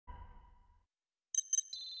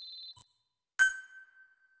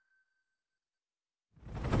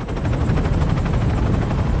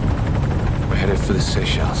for the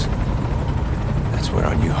Seychelles. That's where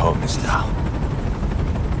our new home is now.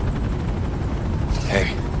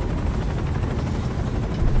 Hey.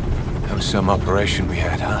 That was some operation we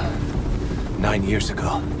had, huh? 9 years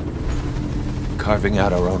ago. Carving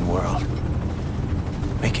out our own world.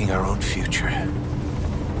 Making our own future.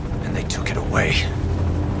 And they took it away.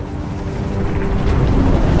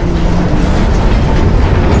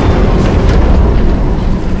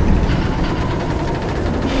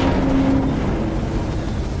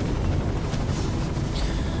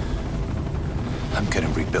 I'm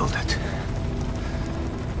gonna rebuild it.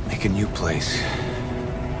 Make a new place.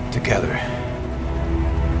 Together.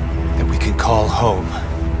 That we can call home.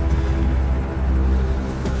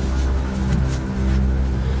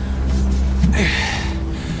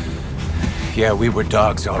 Yeah, we were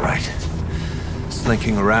dogs, all right.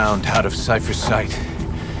 Slinking around out of Cypher's sight.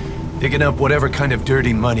 Digging up whatever kind of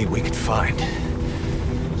dirty money we could find.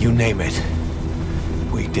 You name it.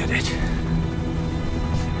 We did it.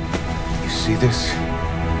 You see this?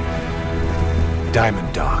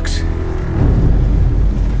 Diamond Dogs.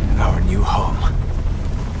 Our new home.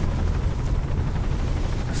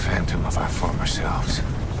 The phantom of our former selves.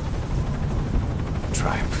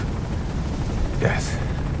 Triumph. Death.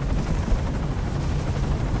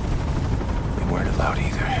 We weren't allowed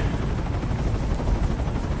either.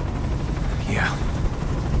 Yeah.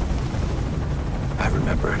 I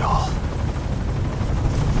remember it all.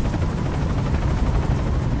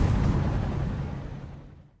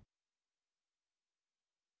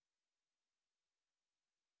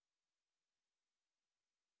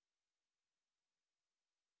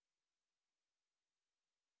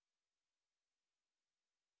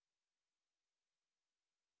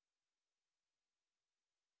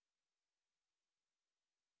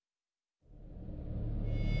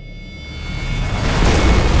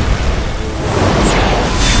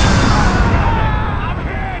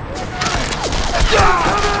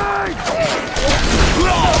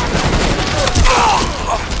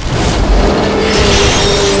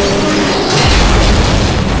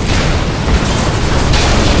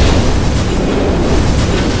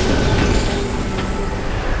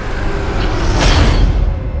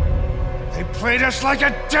 Played us like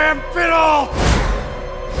a damn fiddle!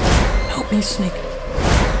 Help me, Snake.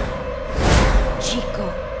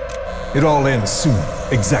 Chico. It all ends soon,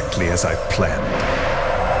 exactly as I've planned.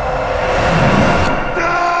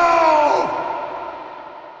 No!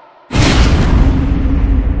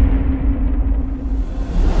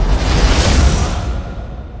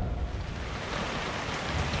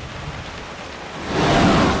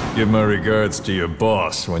 Give my regards to your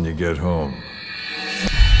boss when you get home.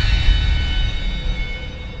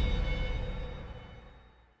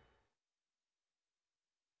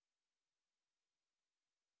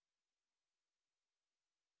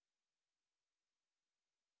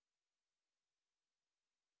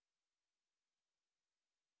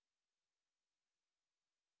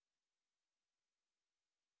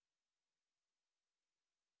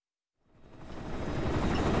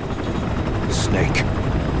 Snake.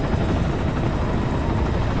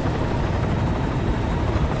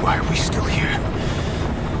 Why are we still here?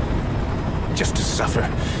 Just to suffer.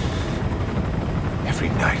 Every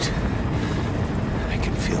night, I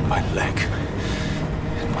can feel my leg,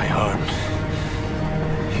 and my arm,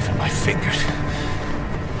 even my fingers.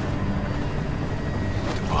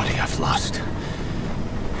 The body I've lost,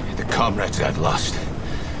 the comrades I've lost,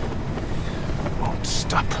 won't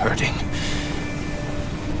stop hurting.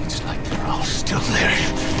 It's like they're all still there.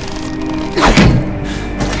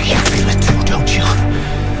 You feel it too, don't you?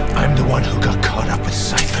 I'm the one who got caught up with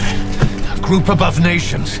Cypher. A group above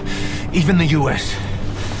nations, even the US.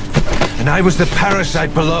 And I was the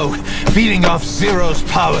parasite below, feeding off Zero's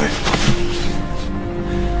power.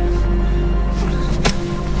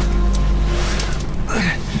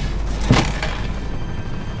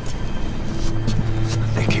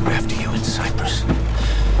 They came after you in Cyprus.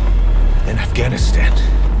 Then Afghanistan.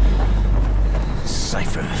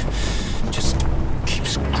 Cypher just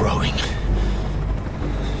keeps growing.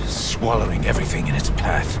 Swallowing everything in its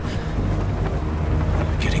path.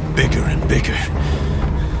 Getting bigger and bigger.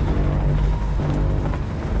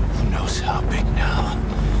 Who knows how big now?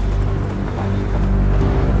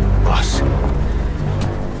 Boss.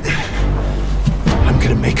 I'm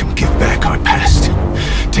gonna make him give back our past.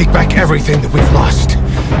 Take back everything that we've lost.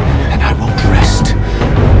 And I won't rest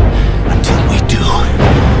until we do.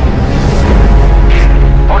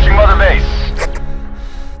 Approaching Mother Base.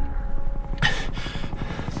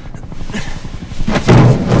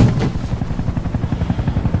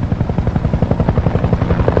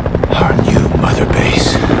 Our new Mother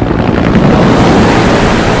Base.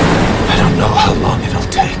 I don't know how long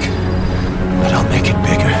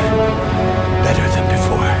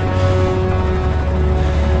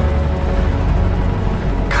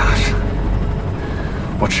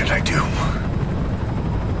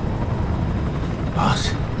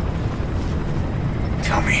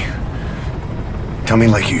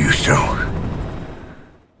Please do.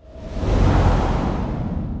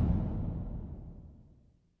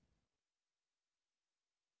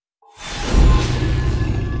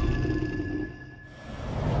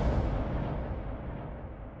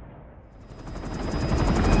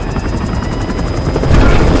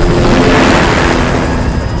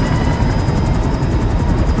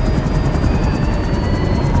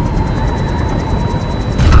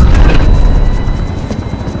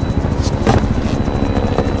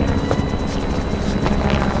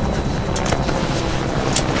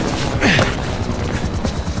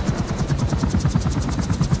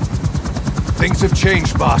 Things have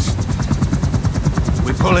changed, boss.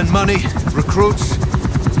 We pull in money, recruits,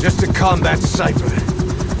 just to combat Cypher.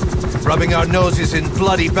 Rubbing our noses in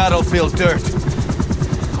bloody battlefield dirt.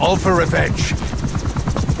 All for revenge.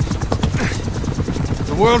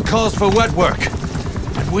 The world calls for wet work,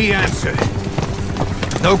 and we answer.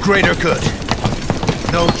 No greater good.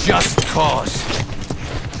 No just cause.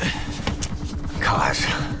 Cause?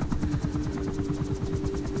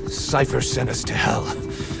 Cypher sent us to hell.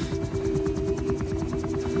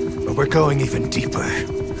 But we're going even deeper.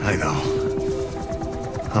 I know.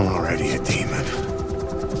 I'm already a demon.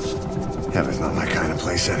 Heaven's not my kind of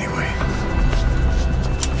place anyway.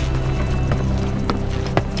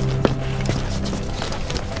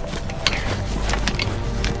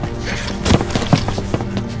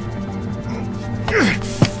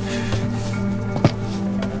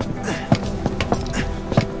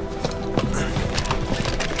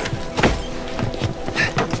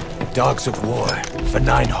 Dogs of war for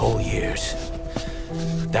 9 whole years.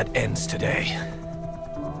 That ends today.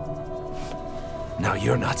 Now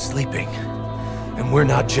you're not sleeping, and we're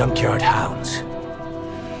not junkyard hounds.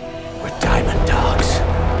 We're diamond dogs.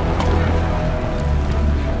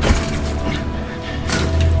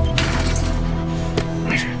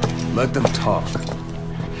 Let them talk.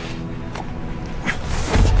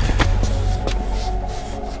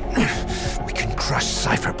 We can crush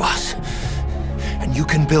Cypher, boss. And you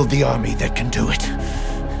can build the army that can do it.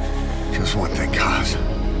 Just one thing, Kaz.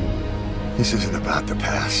 This isn't about the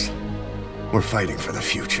past. We're fighting for the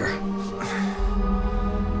future.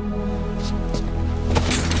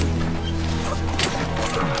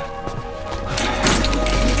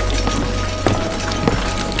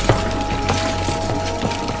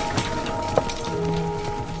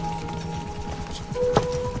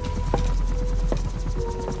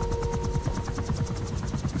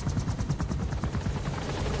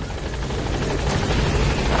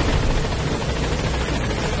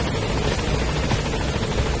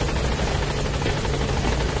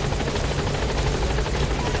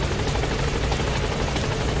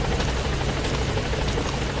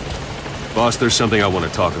 Boss, there's something I want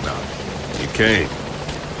to talk about. You came.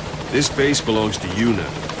 This base belongs to you now.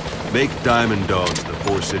 Make Diamond Dogs the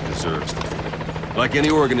force it deserves. Like any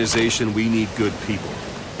organization, we need good people,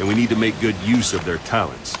 and we need to make good use of their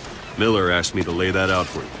talents. Miller asked me to lay that out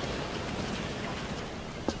for you.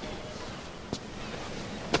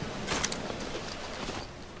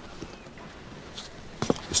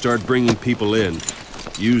 To start bringing people in,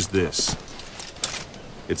 use this.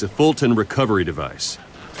 It's a Fulton recovery device.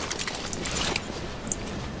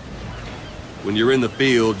 When you're in the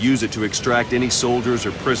field, use it to extract any soldiers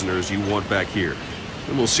or prisoners you want back here.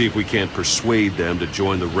 Then we'll see if we can't persuade them to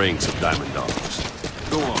join the ranks of Diamond Dogs.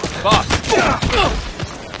 Go on, boss!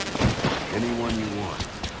 Anyone you want.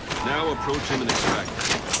 Now approach him and extract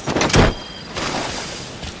him.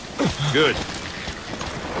 Good.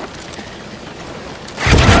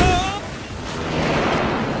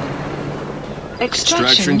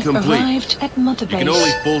 Extraction complete. Arrived at Mother You Base. can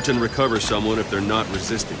only Fulton recover someone if they're not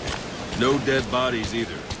resisting. No dead bodies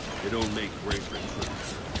either. They don't make great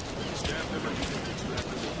recruits.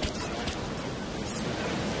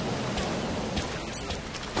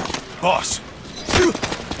 Boss!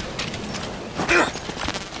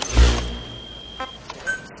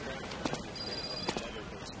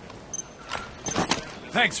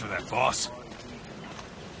 Thanks for that, boss.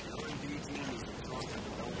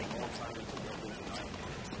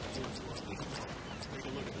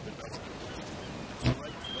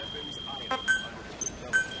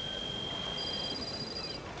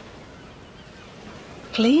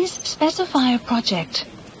 Please specify a project.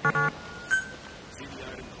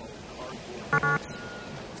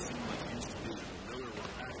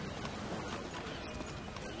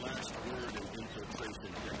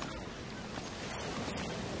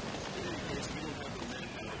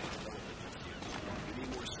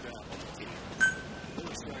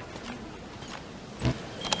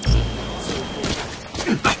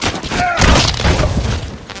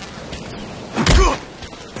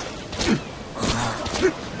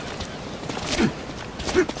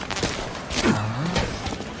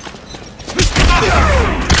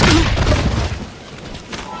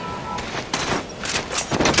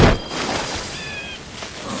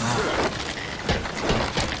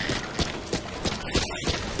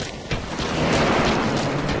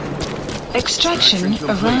 Extraction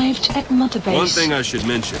arrived at Mother Base. One thing I should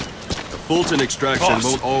mention. The Fulton extraction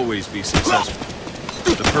won't always be successful.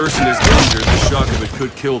 If the person is injured, the shock of it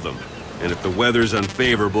could kill them. And if the weather's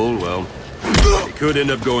unfavorable, well, they could end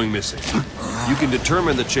up going missing. You can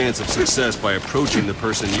determine the chance of success by approaching the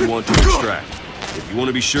person you want to extract. If you want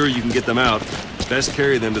to be sure you can get them out, best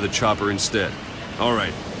carry them to the chopper instead. All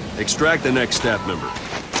right, extract the next staff member.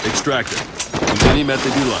 Extract him. Use any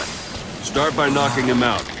method you like. Start by knocking him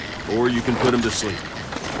out, or you can put him to sleep.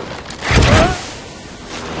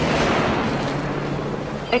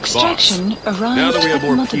 Extraction arrived Now that we have at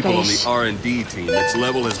more Mother people on Base. the R&D team, its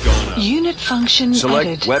level has gone up. Unit function Select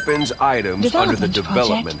added. weapons items under the Development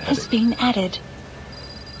development project has heading. been added.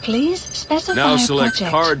 Please specify Now select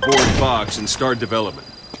project. cardboard box and start development.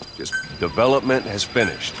 Just development has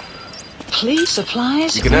finished. Please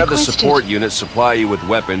supplies You can have the requested. support unit supply you with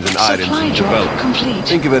weapons and items Supply in drop development. complete.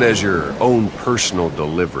 Think of it as your own personal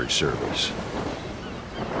delivery service.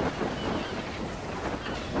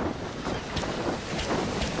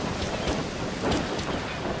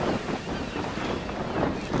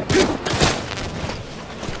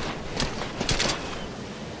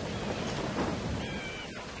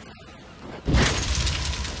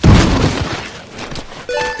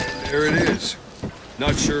 There it is.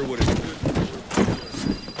 Not sure what it's good for.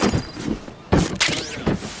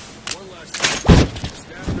 One last thing.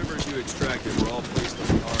 Staff members you extracted were all placed on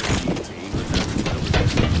the R&D team, but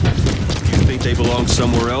if you think they belong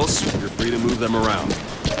somewhere else, you're free to move them around.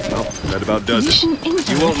 Well, that about does Mission it.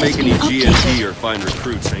 info You won't make has any been GNT updated. or find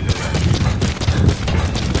recruits hanging around.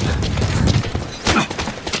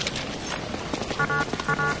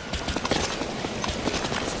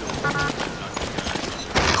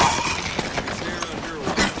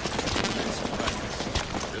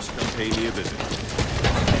 Pay me a visit.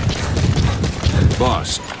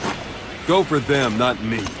 Boss, go for them, not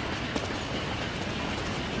me.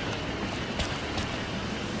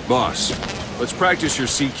 Boss, let's practice your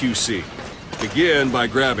CQC. Begin by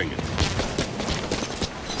grabbing it. You're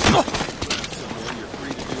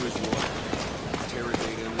free to do as you want.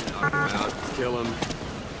 Interrogate him, knock him out, kill him.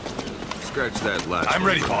 Scratch that last I'm one.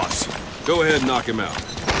 ready, boss. Go ahead and knock him out.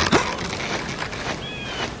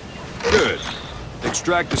 Good.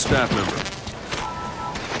 Extract a staff member.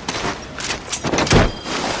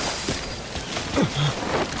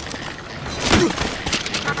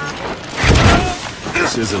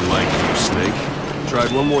 This isn't like you, Snake.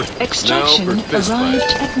 Tried one more time. Extraction Now for fist arrived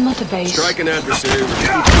fight. at Mother Base. Strike an adversary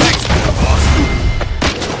with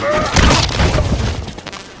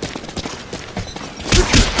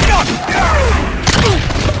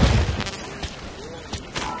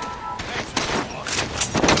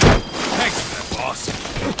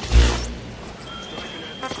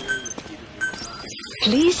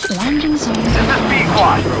Please landing zone. This is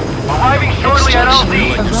Pequod. Arriving shortly at Extraction LZ.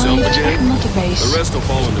 Like yourself, arrived Jay? at Mother Base. the rest will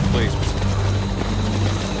fall into place.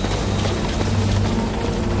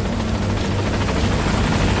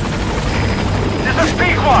 This is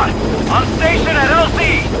Pequod. On station at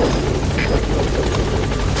LZ.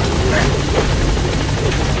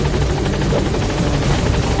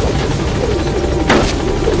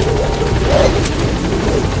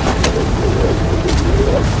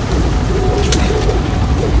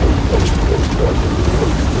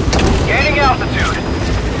 Gaining altitude.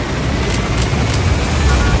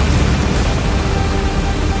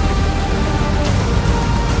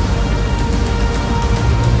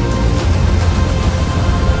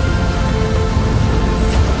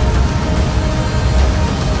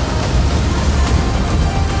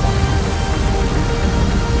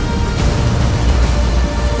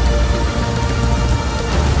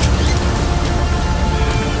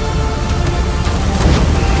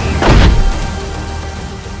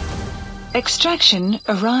 Extraction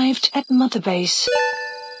arrived at Mother Base.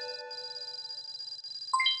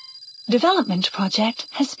 Development project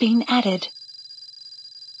has been added.